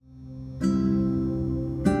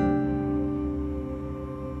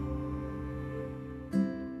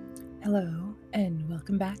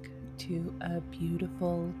Welcome back to A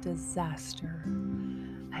Beautiful Disaster.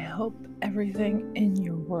 I hope everything in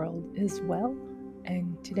your world is well,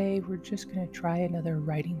 and today we're just going to try another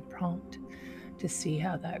writing prompt to see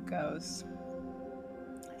how that goes.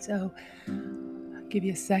 So, I'll give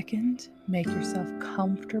you a second, make yourself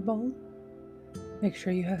comfortable. Make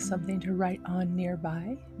sure you have something to write on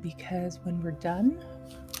nearby, because when we're done,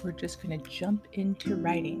 we're just going to jump into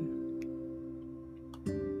writing.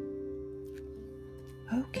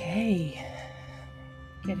 Okay,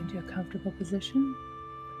 get into a comfortable position,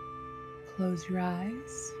 close your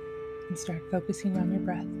eyes, and start focusing on your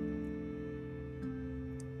breath.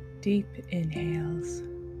 Deep inhales,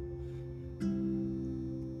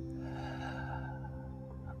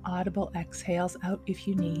 audible exhales out if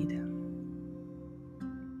you need.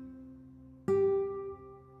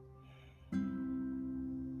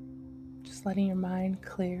 Just letting your mind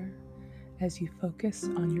clear as you focus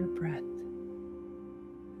on your breath.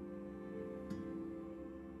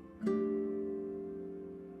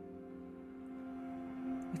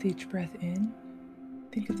 With each breath in,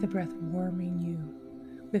 think of the breath warming you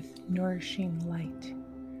with nourishing light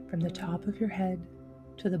from the top of your head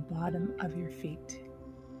to the bottom of your feet.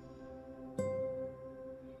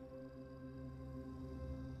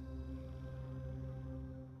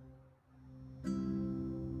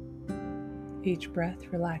 Each breath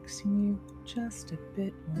relaxing you just a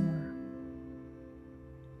bit more.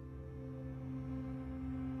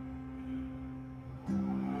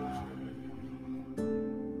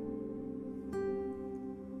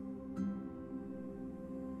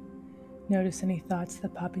 Notice any thoughts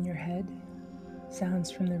that pop in your head, sounds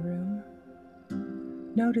from the room.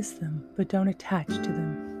 Notice them, but don't attach to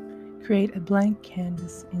them. Create a blank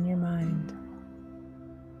canvas in your mind.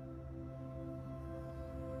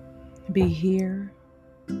 Be here,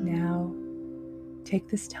 now. Take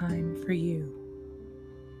this time for you.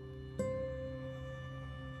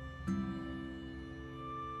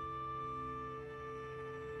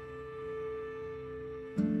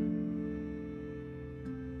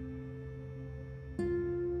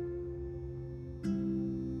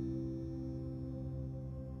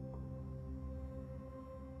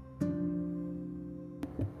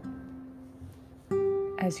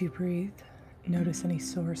 As you breathe, notice any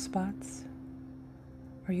sore spots.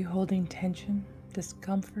 Are you holding tension,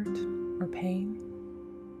 discomfort, or pain?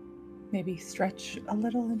 Maybe stretch a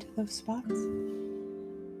little into those spots.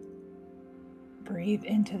 Breathe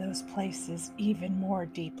into those places even more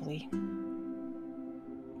deeply,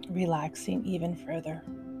 relaxing even further.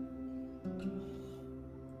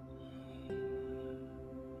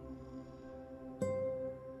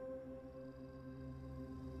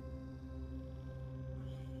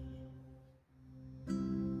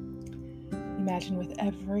 Imagine with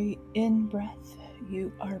every in-breath,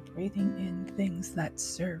 you are breathing in things that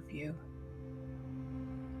serve you.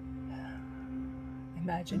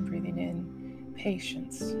 Imagine breathing in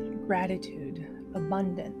patience, gratitude,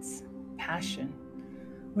 abundance, passion,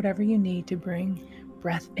 whatever you need to bring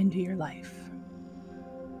breath into your life.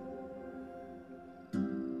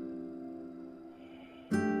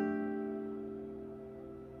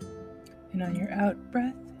 And on your out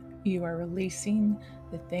breath, you are releasing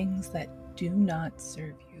the things that do not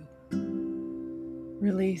serve you.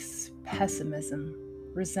 Release pessimism,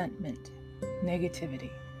 resentment, negativity.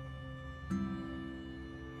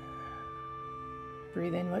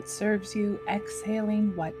 Breathe in what serves you,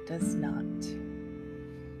 exhaling what does not.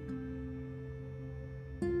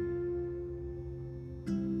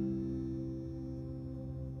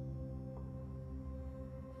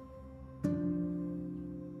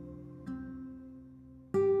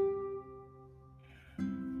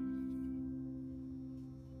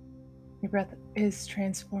 Your breath is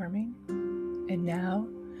transforming, and now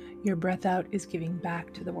your breath out is giving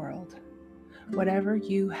back to the world whatever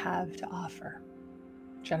you have to offer.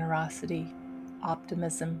 Generosity,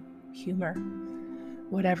 optimism, humor,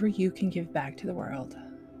 whatever you can give back to the world.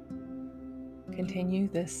 Continue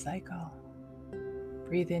this cycle.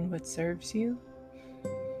 Breathe in what serves you.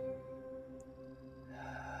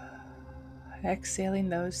 Exhaling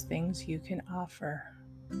those things you can offer.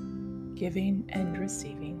 Giving and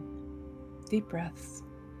receiving. Deep breaths.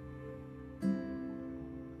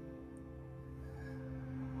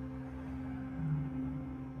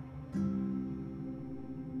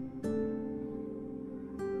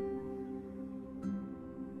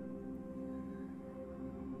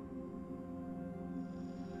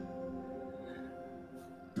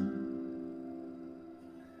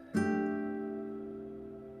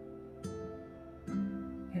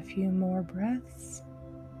 A few more breaths.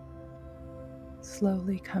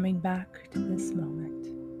 Slowly coming back to this moment.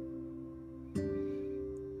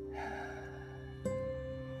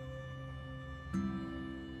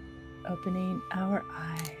 opening our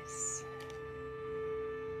eyes.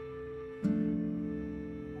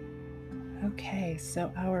 Okay,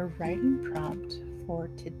 so our writing prompt for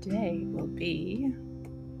today will be,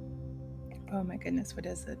 oh my goodness, what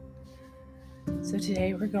is it? So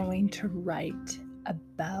today we're going to write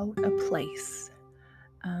about a place.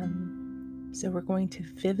 So we're going to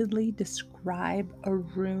vividly describe a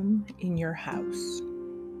room in your house.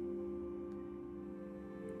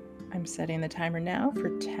 I'm setting the timer now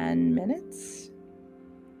for 10 minutes.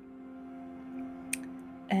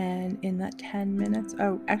 And in that 10 minutes,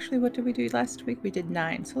 oh, actually, what did we do last week? We did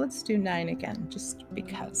 9. So let's do 9 again, just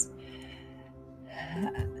because.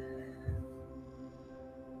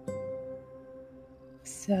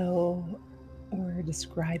 So we're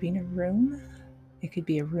describing a room. It could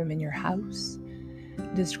be a room in your house.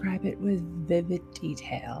 Describe it with vivid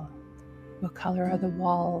detail. What color are the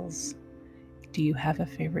walls? Do you have a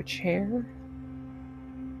favorite chair?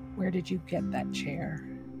 Where did you get that chair?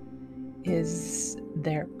 Is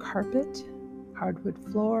there carpet, hardwood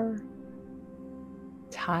floor,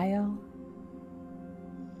 tile?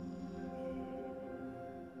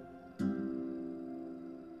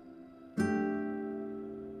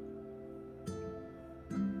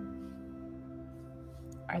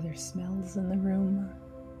 Are there smells in the room?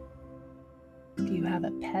 Do you have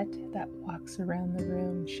a pet that walks around the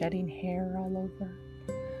room shedding hair all over?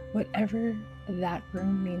 Whatever that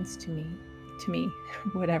room means to me,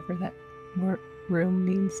 whatever that room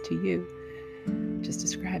means to you, just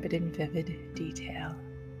describe it in vivid detail.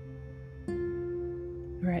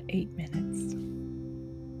 We're at 8 minutes.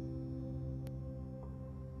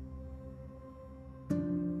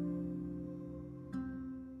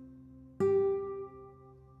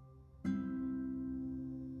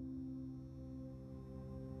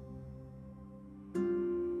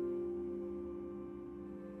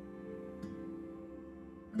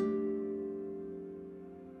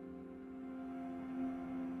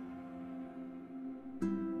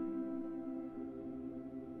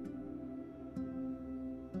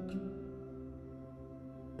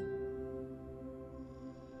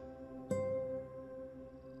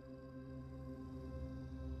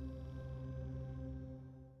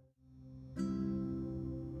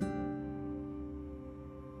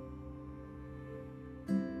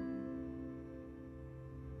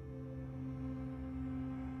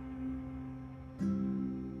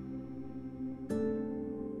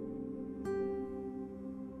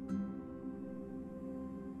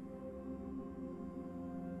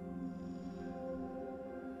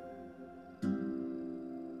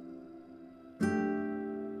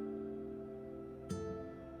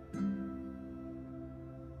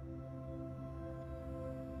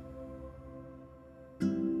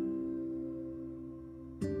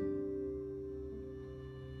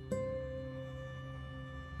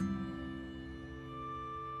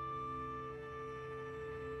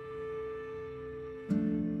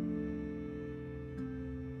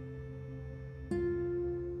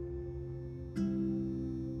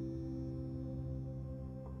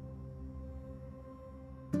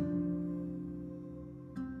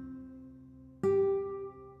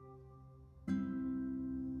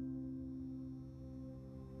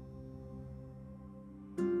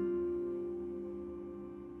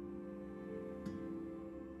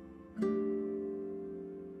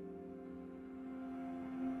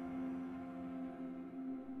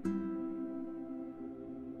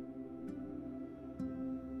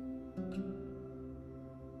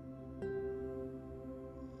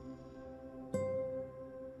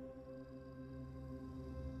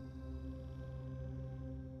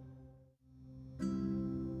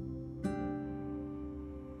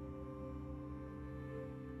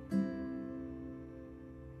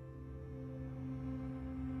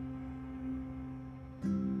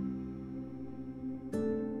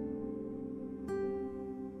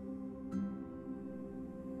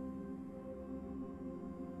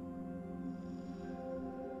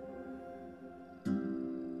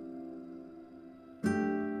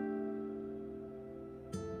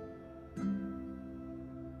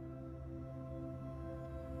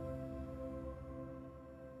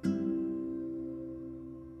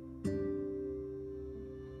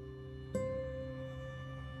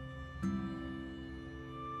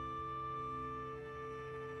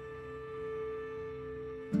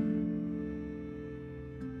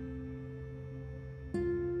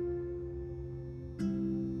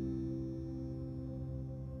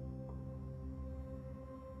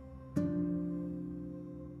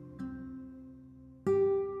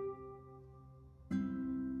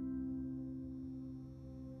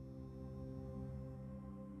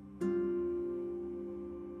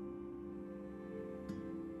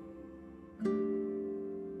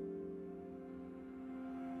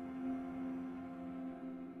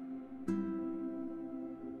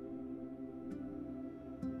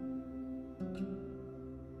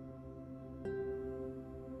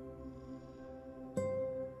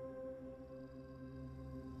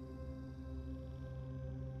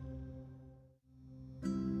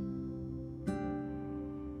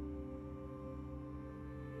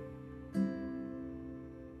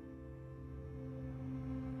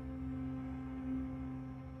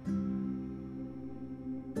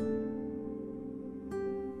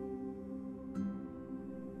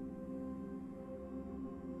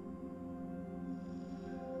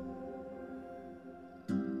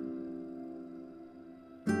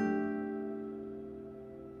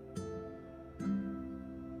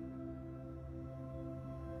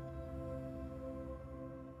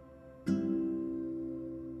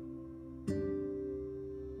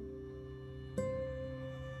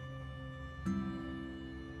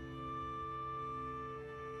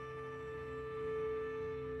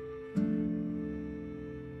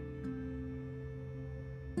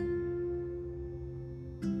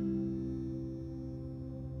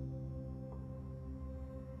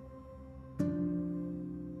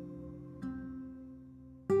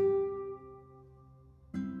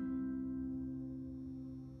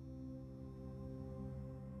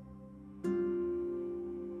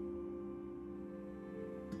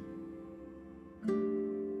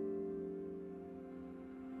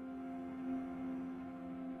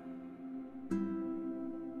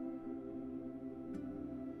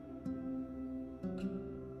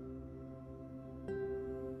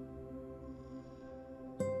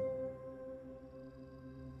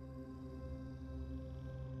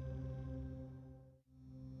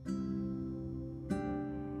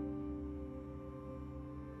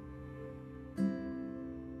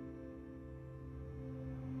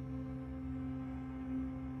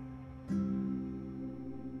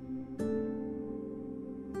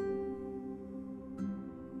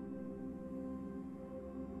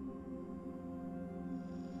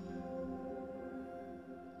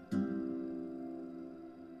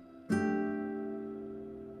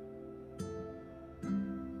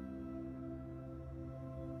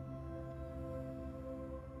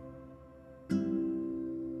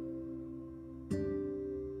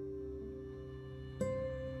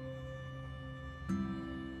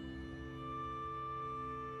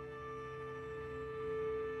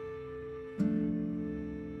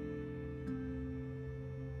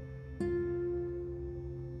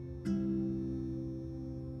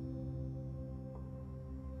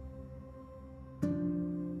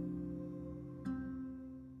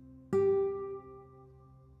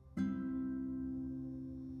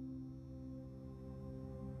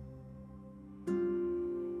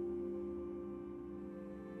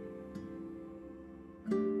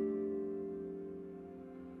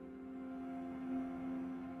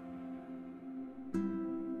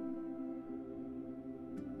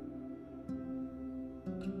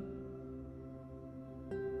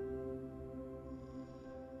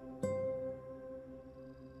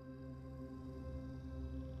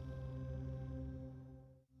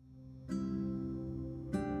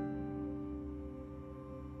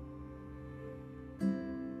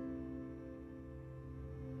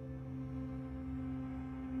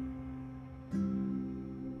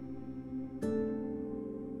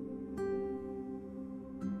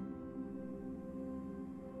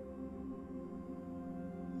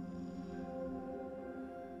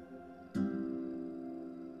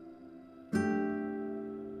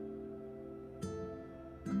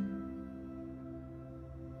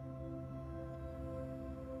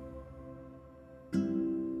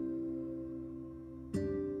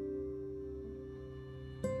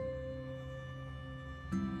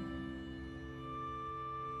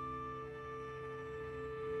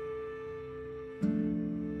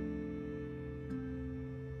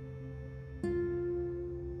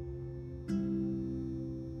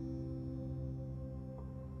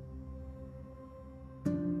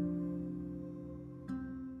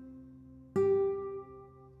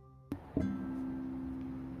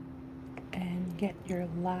 get your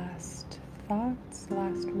last thoughts,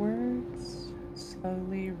 last words,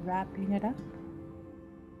 slowly wrapping it up.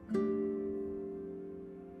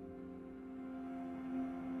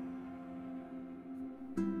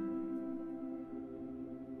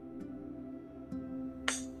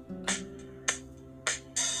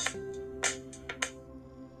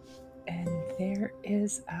 And there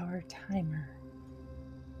is our timer.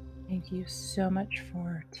 Thank you so much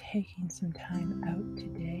for taking some time out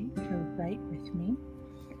today to write with me.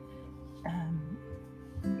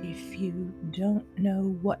 If you don't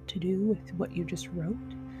know what to do with what you just wrote,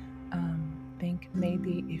 think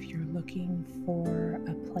maybe if you're looking for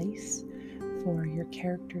a place for your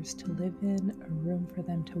characters to live in, a room for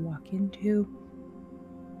them to walk into,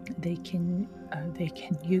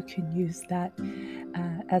 you can use that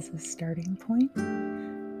as a starting point.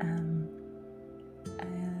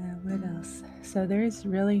 What else? So there's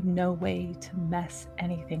really no way to mess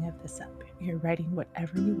anything of this up. You're writing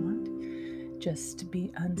whatever you want. Just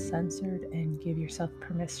be uncensored and give yourself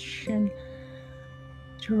permission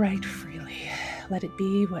to write freely. Let it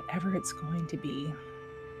be whatever it's going to be.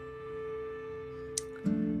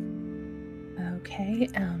 Okay,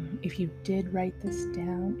 if you did write this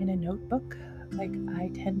down in a notebook, like I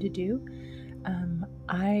tend to do,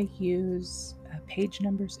 I use page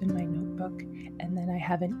numbers in my notebook, and then I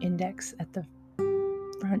have an index at the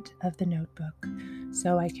front of the notebook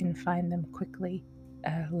so I can find them quickly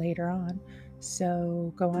later on.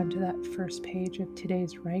 So go on to that first page of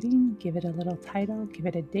today's writing, give it a little title, give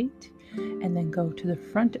it a date, and then go to the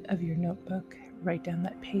front of your notebook, write down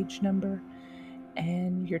that page number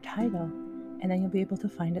and your title, and then you'll be able to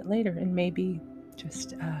find it later. And maybe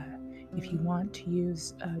just if you want to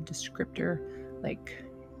use a descriptor, like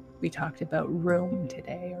we talked about room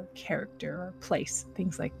today, or character, or place,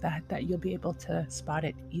 things like that, that you'll be able to spot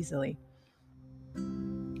it easily.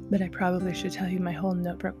 But I probably should tell you my whole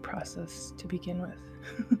notebook process to begin with.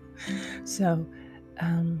 So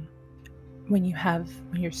when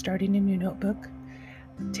you're starting a new notebook,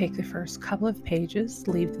 take the first couple of pages,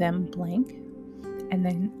 leave them blank, and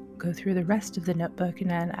then go through the rest of the notebook,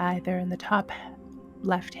 and then either in the top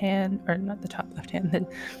left hand, or not the top left hand,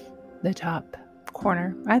 the top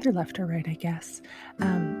corner, either left or right, I guess,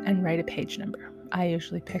 and write a page number. I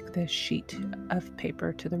usually pick the sheet of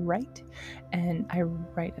paper to the right, and I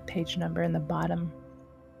write a page number in the bottom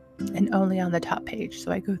and only on the top page.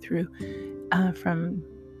 So I go through from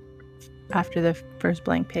after the first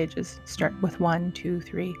blank pages, start with 1, 2,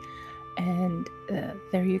 3, and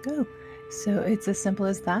there you go. So it's as simple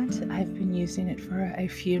as that. I've been using it for a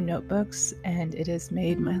few notebooks, and it has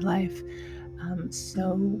made my life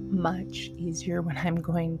so much easier when I'm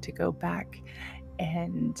going to go back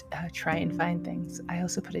and try and find things. I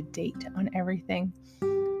also put a date on everything,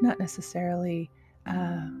 not necessarily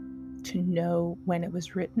to know when it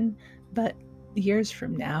was written, but years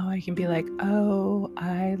from now I can be like, oh,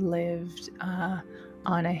 I lived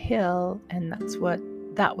on a hill, and that's what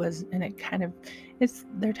that was. And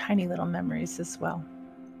they're tiny little memories as well.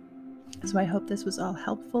 So I hope this was all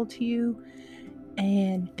helpful to you,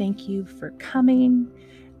 and thank you for coming.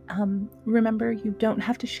 Remember, you don't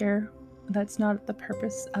have to share. That's not the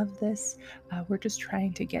purpose of this. We're just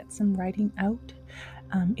trying to get some writing out.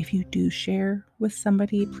 If you do share with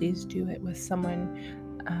somebody, please do it with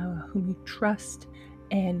someone whom you trust.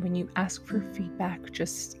 And when you ask for feedback,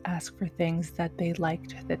 just ask for things that they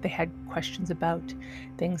liked, that they had questions about,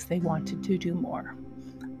 things they wanted to do more.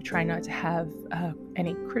 We try not to have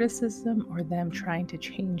any criticism or them trying to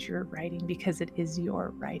change your writing, because it is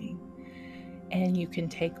your writing. And you can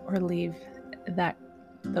take or leave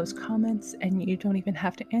those comments, and you don't even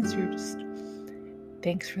have to answer. Just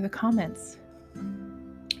thanks for the comments.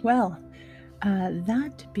 Well,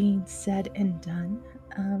 that being said and done,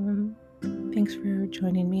 thanks for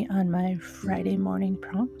joining me on my Friday morning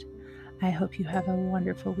prompt. I hope you have a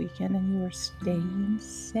wonderful weekend and you are staying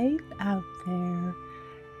safe out there.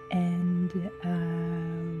 And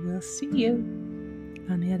we'll see you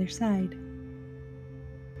on the other side.